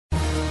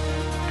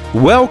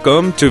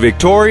Welcome to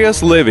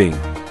Victorious Living.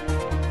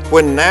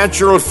 When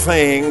natural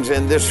things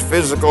in this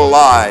physical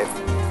life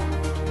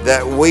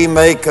that we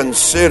may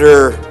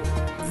consider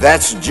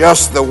that's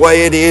just the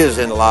way it is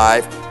in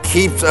life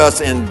keeps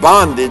us in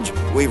bondage,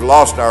 we've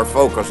lost our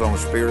focus on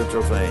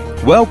spiritual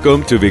things.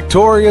 Welcome to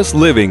Victorious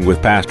Living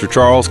with Pastor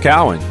Charles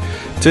Cowan.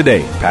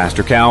 Today,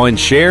 Pastor Cowan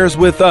shares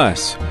with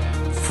us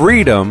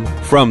freedom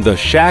from the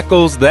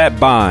shackles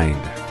that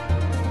bind.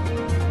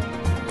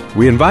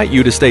 We invite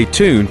you to stay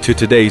tuned to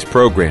today's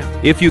program.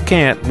 If you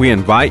can't, we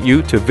invite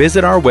you to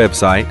visit our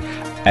website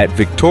at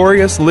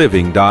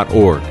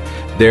victoriousliving.org.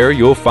 There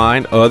you'll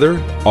find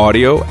other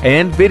audio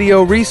and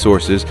video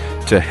resources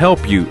to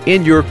help you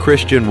in your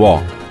Christian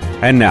walk.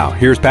 And now,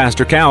 here's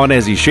Pastor Cowan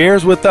as he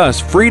shares with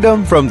us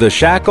freedom from the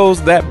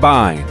shackles that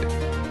bind.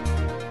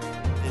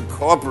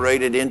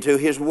 Incorporated into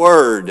His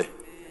Word.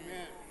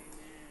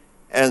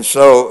 And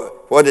so,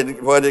 what did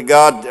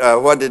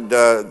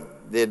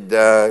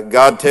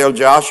God tell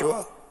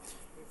Joshua?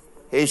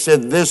 He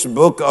said, this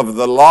book of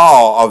the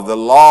law, of the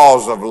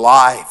laws of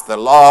life, the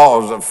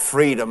laws of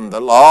freedom, the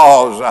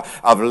laws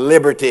of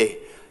liberty,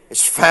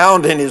 is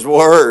found in His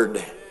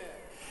Word.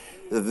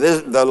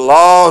 The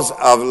laws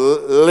of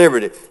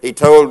liberty. He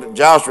told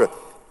Joshua,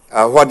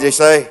 what did he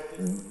say?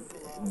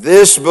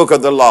 This book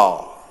of the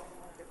law.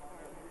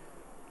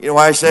 You know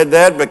why he said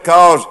that?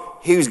 Because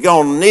he's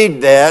going to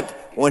need that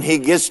when he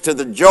gets to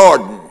the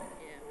Jordan.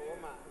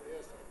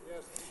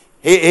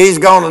 He's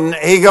going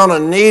to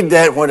need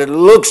that when it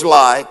looks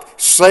like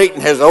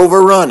Satan has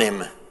overrun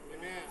him.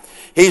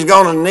 He's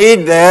going to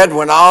need that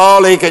when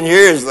all he can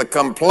hear is the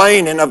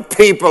complaining of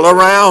people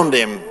around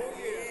him.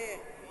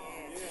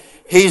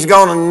 He's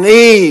going to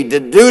need to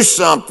do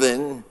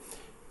something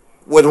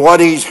with what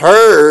he's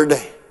heard.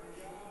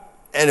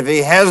 And if he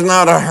has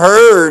not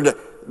heard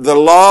the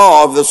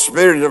law of the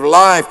Spirit of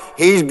life,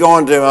 he's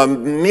going to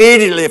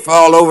immediately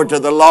fall over to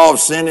the law of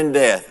sin and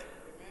death.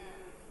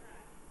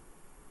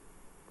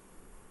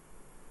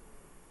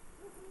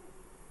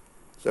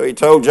 So he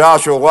told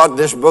Joshua, what?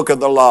 This book of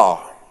the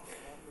law.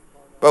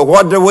 But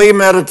what do we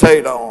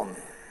meditate on?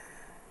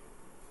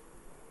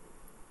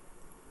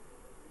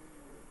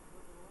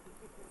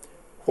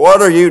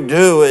 What are you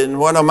doing?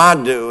 What am I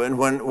doing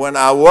when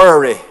I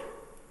worry?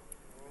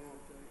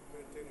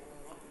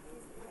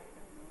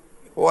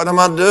 What am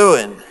I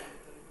doing?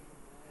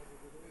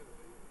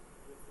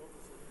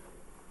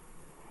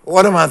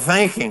 What am I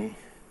thinking?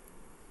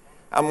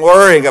 I'm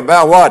worrying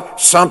about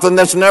what? Something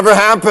that's never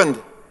happened.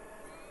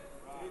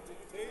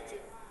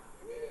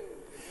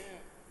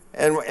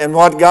 And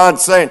what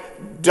God's saying,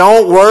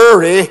 don't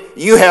worry,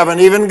 you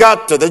haven't even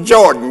got to the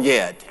Jordan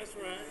yet.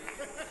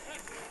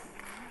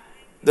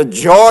 The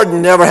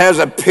Jordan never has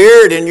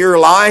appeared in your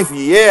life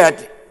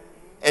yet,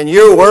 and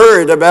you're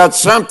worried about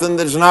something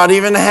that's not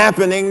even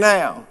happening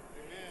now.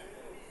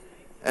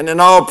 And in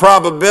all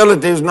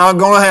probability, it's not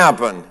going to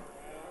happen.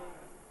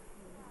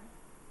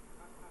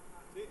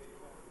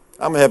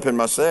 I'm helping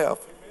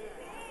myself.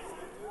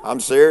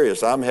 I'm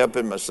serious, I'm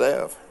helping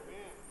myself.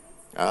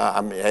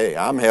 I'm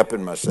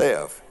helping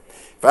myself.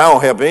 If I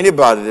don't help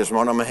anybody this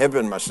morning, I'm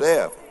helping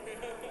myself.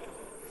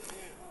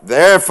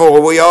 Therefore,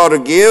 we ought to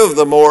give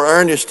the more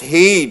earnest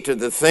heed to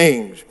the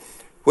things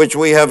which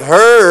we have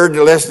heard,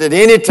 lest at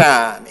any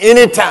time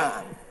the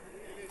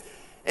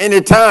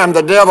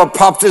devil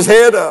pops his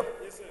head up.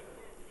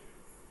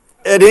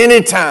 At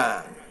any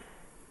time.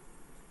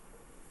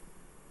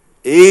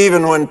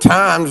 Even when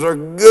times are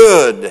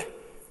good,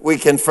 we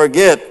can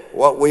forget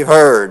what we've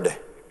heard.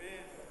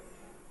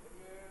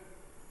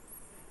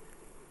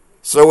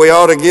 So we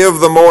ought to give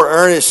the more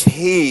earnest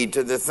heed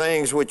to the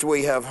things which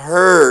we have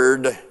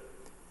heard,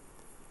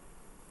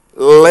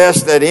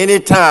 lest at any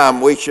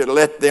time we should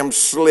let them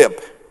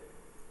slip.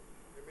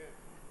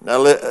 Now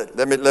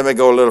let me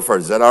go a little further.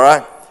 Is that all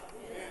right?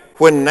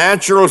 When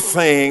natural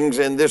things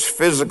in this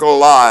physical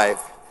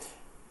life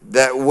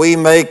that we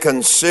may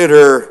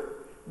consider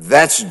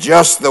that's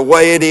just the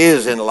way it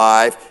is in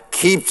life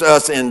keeps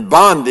us in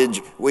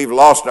bondage, we've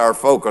lost our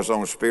focus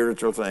on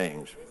spiritual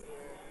things.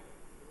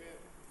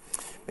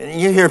 And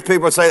you hear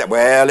people say that,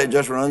 well, it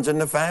just runs in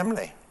the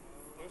family.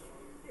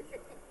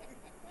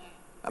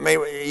 I mean,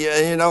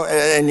 you know,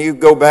 and you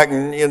go back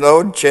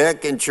and,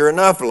 check, and sure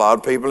enough, a lot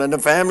of people in the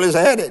families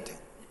had it.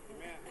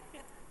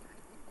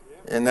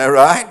 Isn't that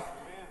right?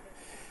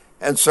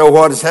 And so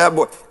what has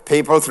happened?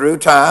 People through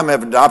time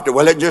have adopted,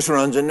 well, it just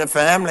runs in the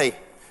family.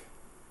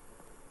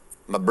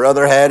 My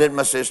brother had it,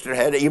 my sister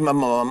had it, even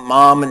my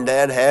mom and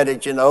dad had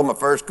it, my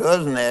first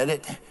cousin had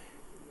it.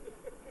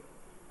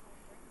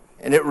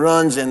 And it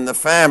runs in the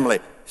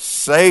family.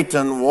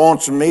 Satan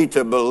wants me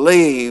to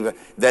believe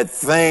that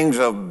things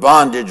of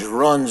bondage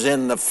runs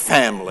in the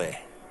family.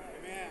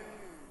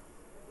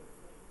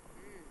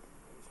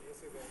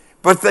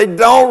 But they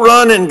don't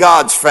run in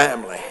God's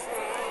family.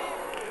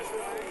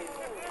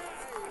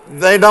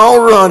 They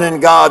don't run in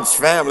God's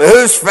family.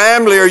 Whose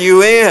family are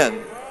you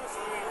in?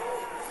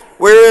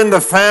 We're in the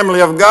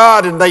family of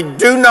God, and they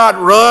do not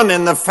run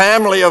in the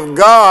family of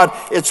God.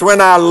 It's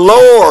when I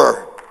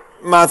lower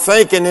my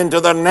thinking into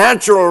the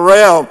natural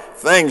realm,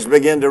 things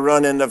begin to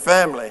run in the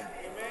family.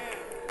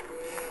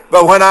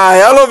 But when I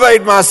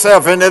elevate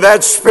myself into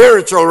that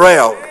spiritual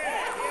realm,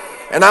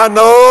 and I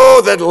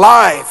know that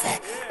life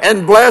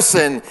and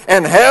blessing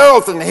and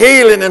health and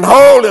healing and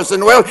wholeness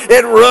and wealth,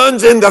 it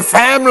runs in the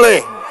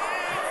family.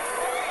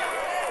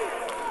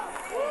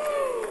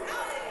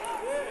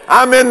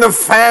 I'm in the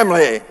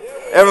family.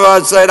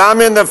 Everybody said, I'm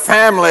in the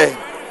family.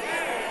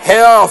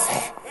 Health,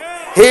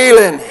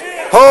 healing,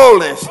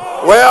 wholeness,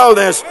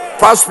 wellness,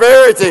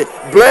 prosperity,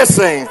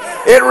 blessing.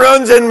 It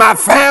runs in my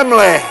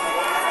family.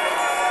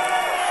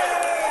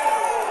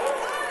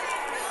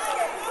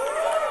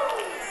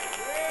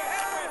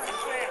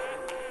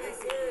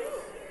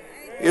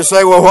 You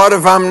say, well, what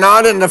if I'm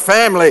not in the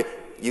family?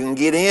 You can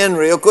get in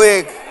real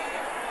quick.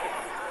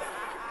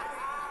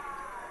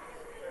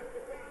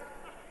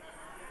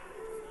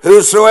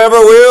 Whosoever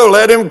will,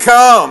 let him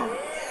come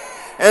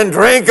and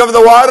drink of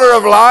the water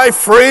of life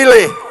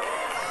freely.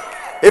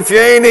 If you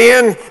ain't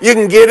in, you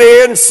can get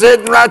in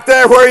sitting right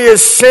there where you're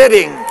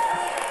sitting.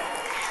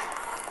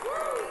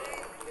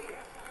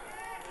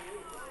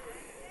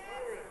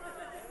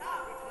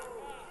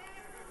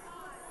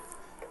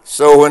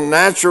 So when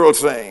natural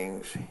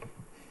things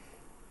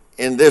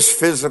in this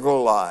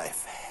physical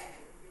life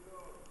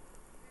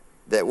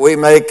that we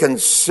may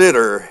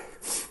consider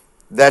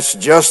that's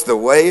just the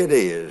way it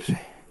is,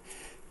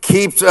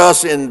 keeps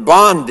us in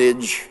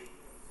bondage,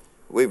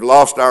 we've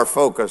lost our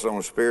focus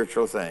on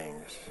spiritual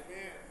things.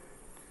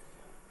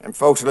 And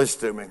folks, listen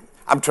to me.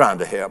 I'm trying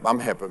to help. I'm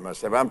helping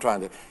myself.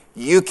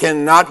 You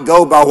cannot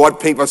go by what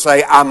people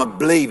say, I'm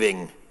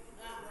believing.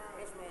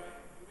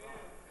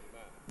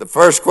 The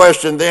first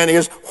question then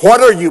is,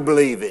 what are you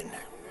believing?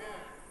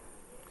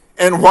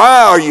 And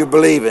why are you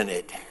believing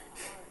it?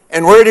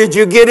 And where did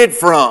you get it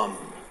from?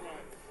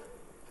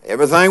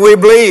 Everything we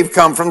believe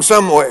comes from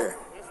somewhere.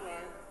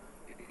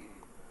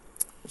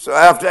 So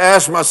I have to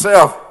ask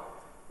myself,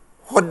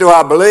 what do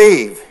I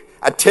believe?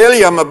 I tell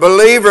you I'm a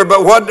believer,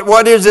 but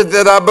what is it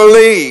that I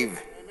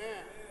believe?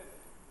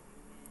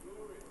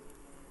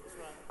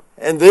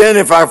 And then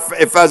if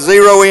I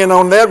zero in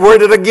on that, where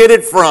did I get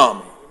it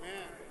from?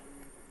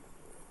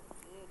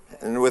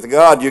 And with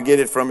God, you get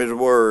it from His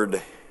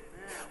Word.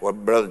 Well,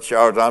 Brother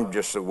Charles, I'm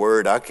just a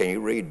Word. I can't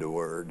read the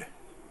Word.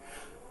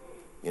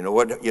 You know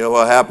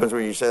what happens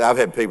when you say, I've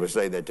had people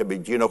say that to me.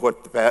 Do you know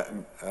what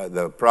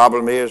the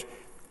problem is?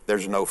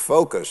 There's no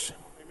focus.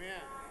 Amen.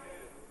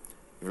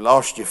 You've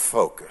lost your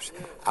focus.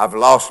 I've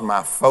lost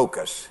my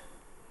focus.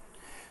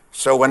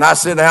 So when I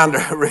sit down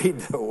to read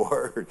the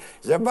Word,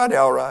 is everybody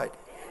all right?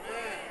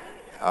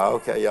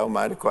 Okay, y'all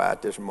mighty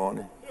quiet this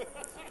morning.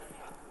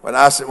 When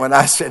I sit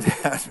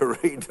down to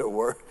read the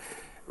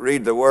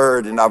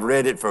Word, and I've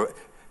read it for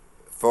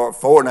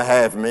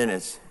 4.5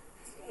 minutes,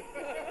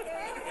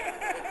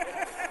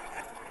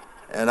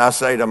 and I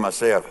say to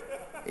myself,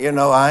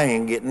 I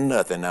ain't getting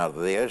nothing out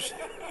of this.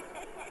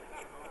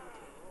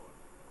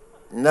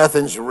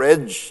 Nothing's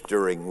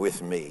registering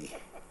with me.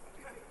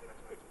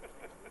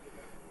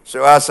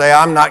 So I say,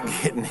 I'm not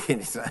getting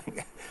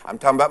anything. I'm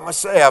talking about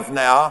myself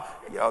now.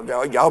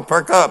 Y'all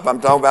perk up.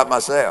 I'm talking about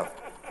myself.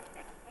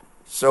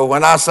 So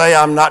when I say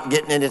I'm not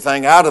getting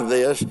anything out of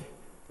this,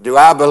 do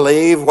I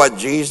believe what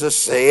Jesus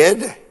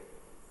said?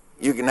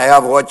 You can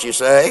have what you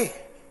say.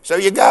 So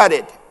you got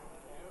it.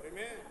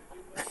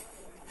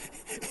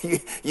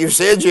 You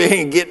said you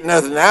ain't getting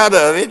nothing out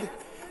of it.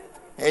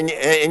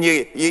 And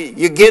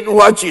you're getting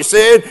what you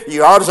said.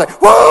 You ought to say,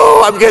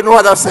 whoa, I'm getting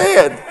what I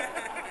said.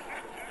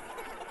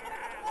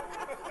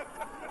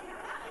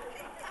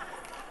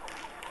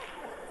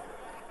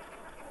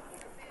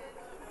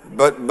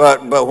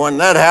 But when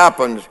that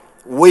happens,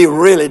 we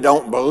really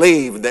don't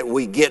believe that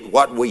we get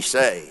what we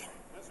say.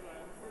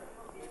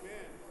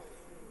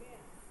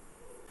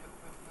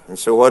 And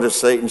so what does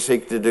Satan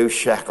seek to do?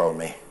 Shackle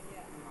me.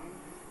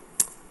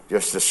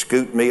 Just to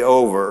scoot me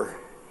over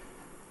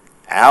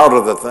out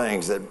of the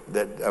things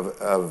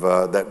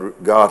that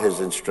God has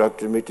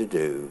instructed me to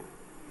do.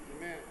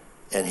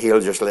 And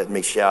he'll just let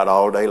me shout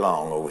all day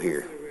long over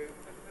here.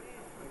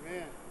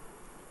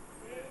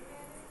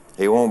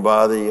 He won't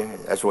bother you.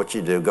 That's what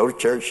you do. Go to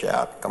church,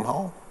 shout, come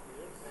home.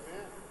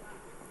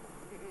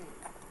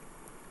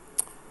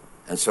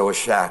 And so a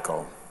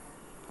shackle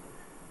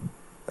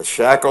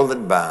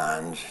that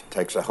binds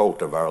takes a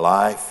hold of our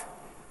life.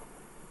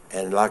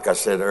 And like I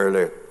said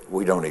earlier,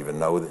 we don't even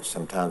know that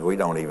sometimes we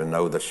don't even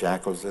know the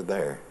shackles are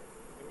there.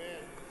 Amen.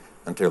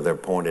 Until they're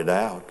pointed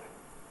out.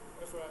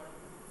 That's right.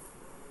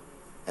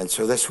 And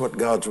so that's what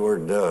God's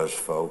Word does,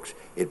 folks.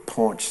 It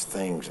points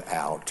things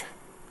out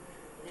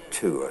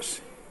to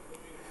us.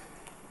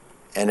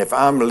 And if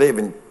I'm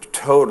living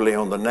totally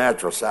on the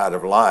natural side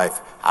of life,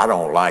 I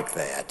don't like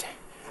that.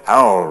 I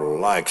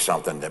don't like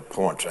something that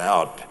points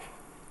out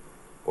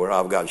where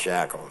I've got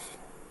shackles.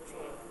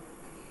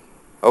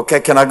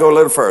 Okay, can I go a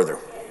little further?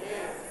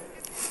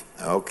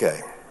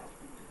 Okay.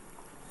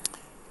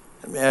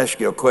 Let me ask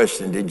you a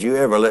question. Did you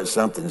ever let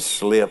something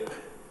slip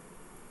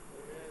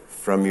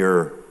from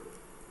your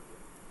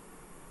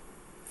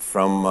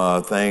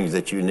from things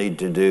that you need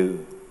to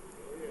do?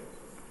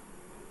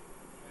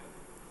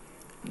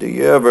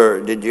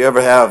 Did you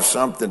ever have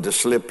something to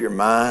slip your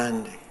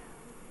mind?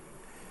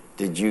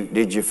 Did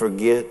you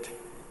forget?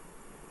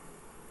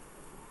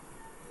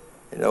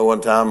 You know,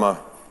 one time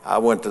I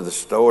went to the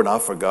store and I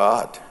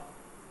forgot.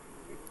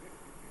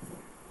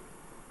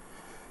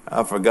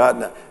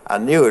 I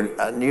knew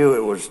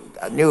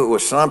it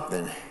was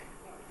something.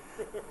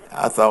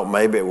 I thought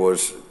maybe it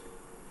was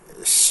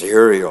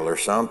cereal or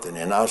something,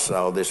 and I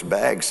saw this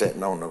bag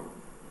sitting on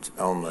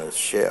the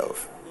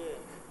shelf.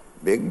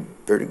 Big,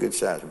 pretty good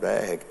sized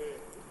bag.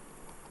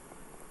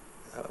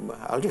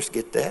 I'll just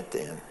get that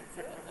then.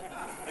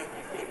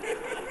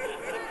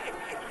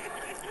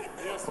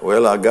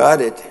 Well, I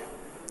got it.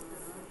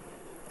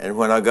 And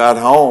when I got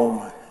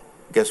home,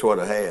 guess what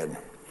I had?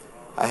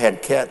 I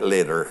had cat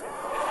litter.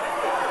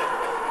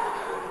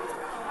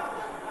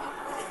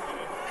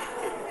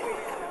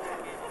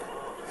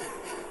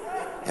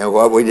 And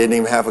what, we didn't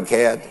even have a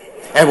cat?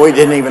 And we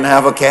didn't even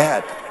have a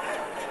cat.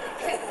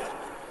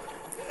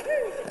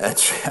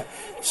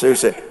 Sue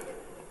said,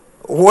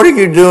 "What are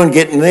you doing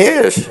getting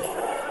this?"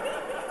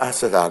 I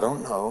said, "I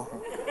don't know."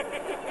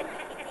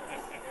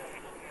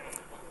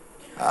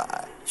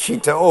 She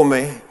told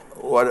me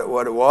what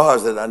it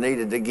was that I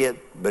needed to get,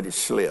 but it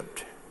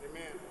slipped.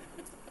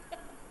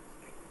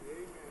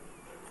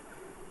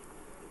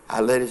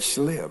 I let it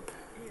slip.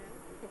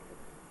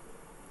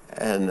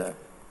 And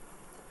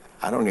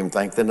I don't even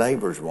think the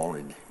neighbors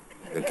wanted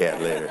the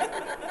cat litter.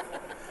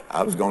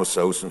 I was going to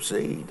sow some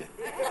seed.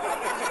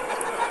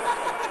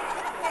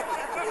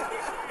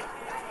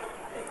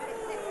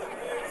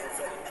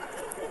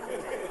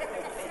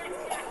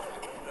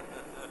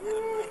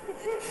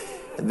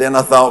 And then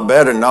I thought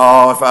better.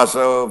 No, if I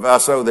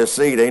sow this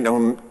seed, ain't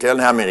no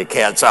telling how many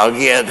cats I'll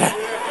get.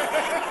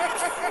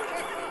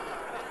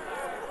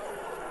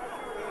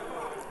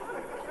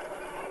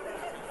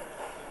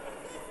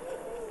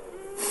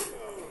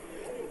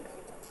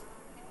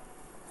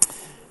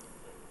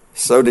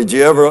 So did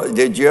you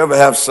ever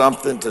have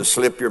something to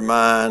slip your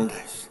mind?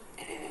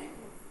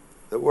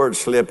 The word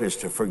slip is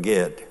to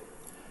forget.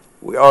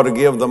 We ought to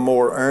give the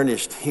more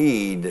earnest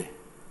heed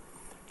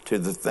to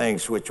the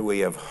things which we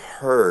have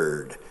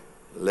heard,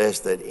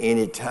 lest at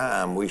any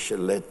time we should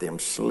let them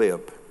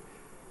slip,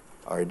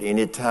 or at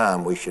any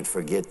time we should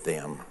forget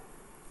them.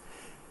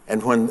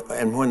 And when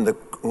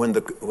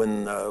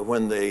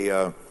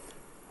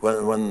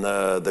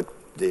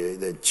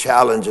the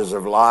challenges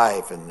of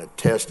life and the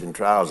tests and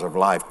trials of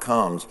life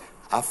comes,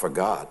 I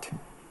forgot.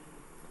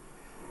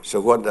 So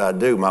what did I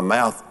do? My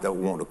mouth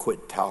don't want to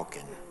quit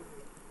talking.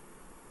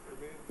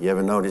 You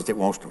ever noticed it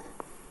wants to?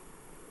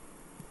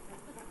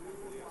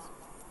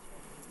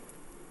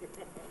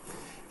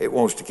 It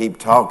wants to keep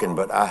talking,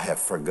 but I have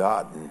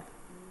forgotten.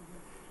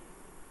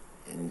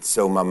 And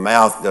so my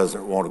mouth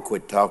doesn't want to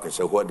quit talking.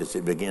 So what does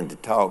it begin to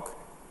talk?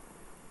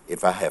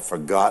 If I have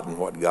forgotten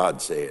what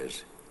God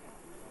says,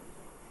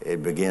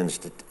 it begins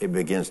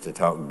to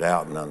talk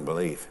doubt and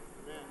unbelief.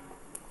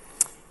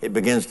 It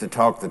begins to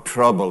talk the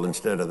trouble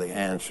instead of the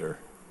answer.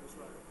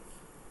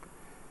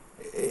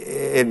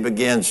 It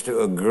begins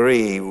to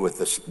agree with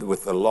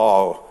the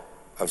law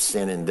of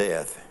sin and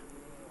death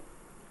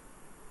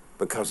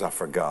because I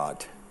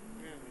forgot.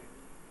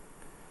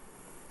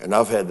 And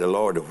I've had the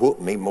Lord to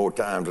whoop me more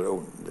times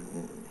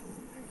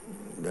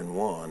than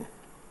one.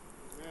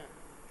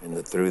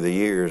 And through the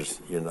years,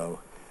 you know,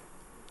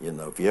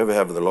 if you ever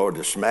have the Lord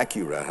to smack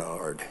you right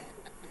hard,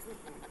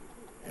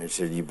 and he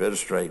said, you better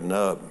straighten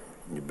up.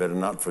 You better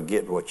not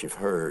forget what you've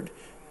heard,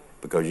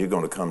 because you're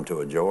going to come to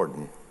a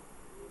Jordan.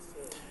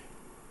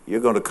 You're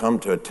going to come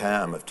to a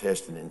time of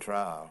testing and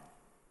trial.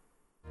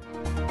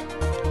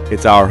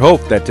 It's our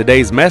hope that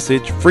today's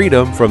message,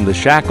 Freedom from the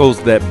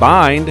Shackles That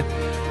Bind,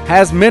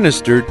 has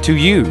ministered to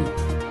you.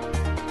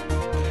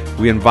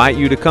 We invite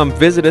you to come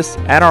visit us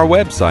at our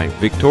website,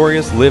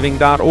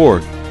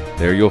 victoriousliving.org.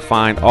 There you'll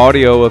find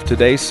audio of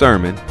today's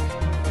sermon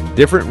and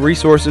different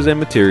resources and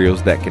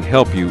materials that can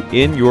help you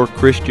in your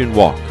Christian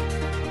walk.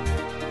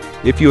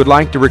 If you would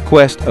like to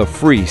request a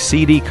free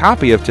CD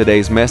copy of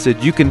today's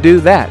message, you can do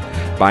that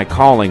by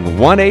calling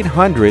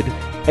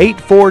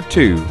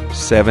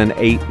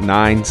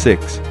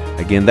 1-800-842-7896.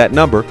 Again, that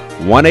number,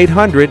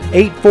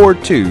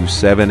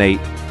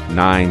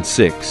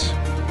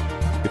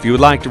 1-800-842-7896. If you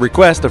would like to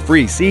request a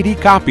free CD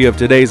copy of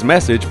today's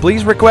message,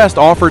 please request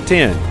offer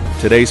 10.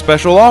 Today's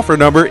special offer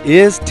number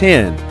is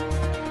 10.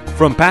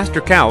 From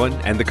Pastor Cowan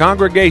and the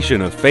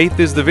congregation of Faith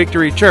is the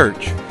Victory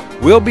Church,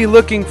 we'll be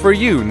looking for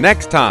you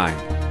next time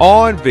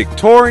on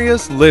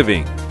Victorious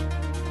Living.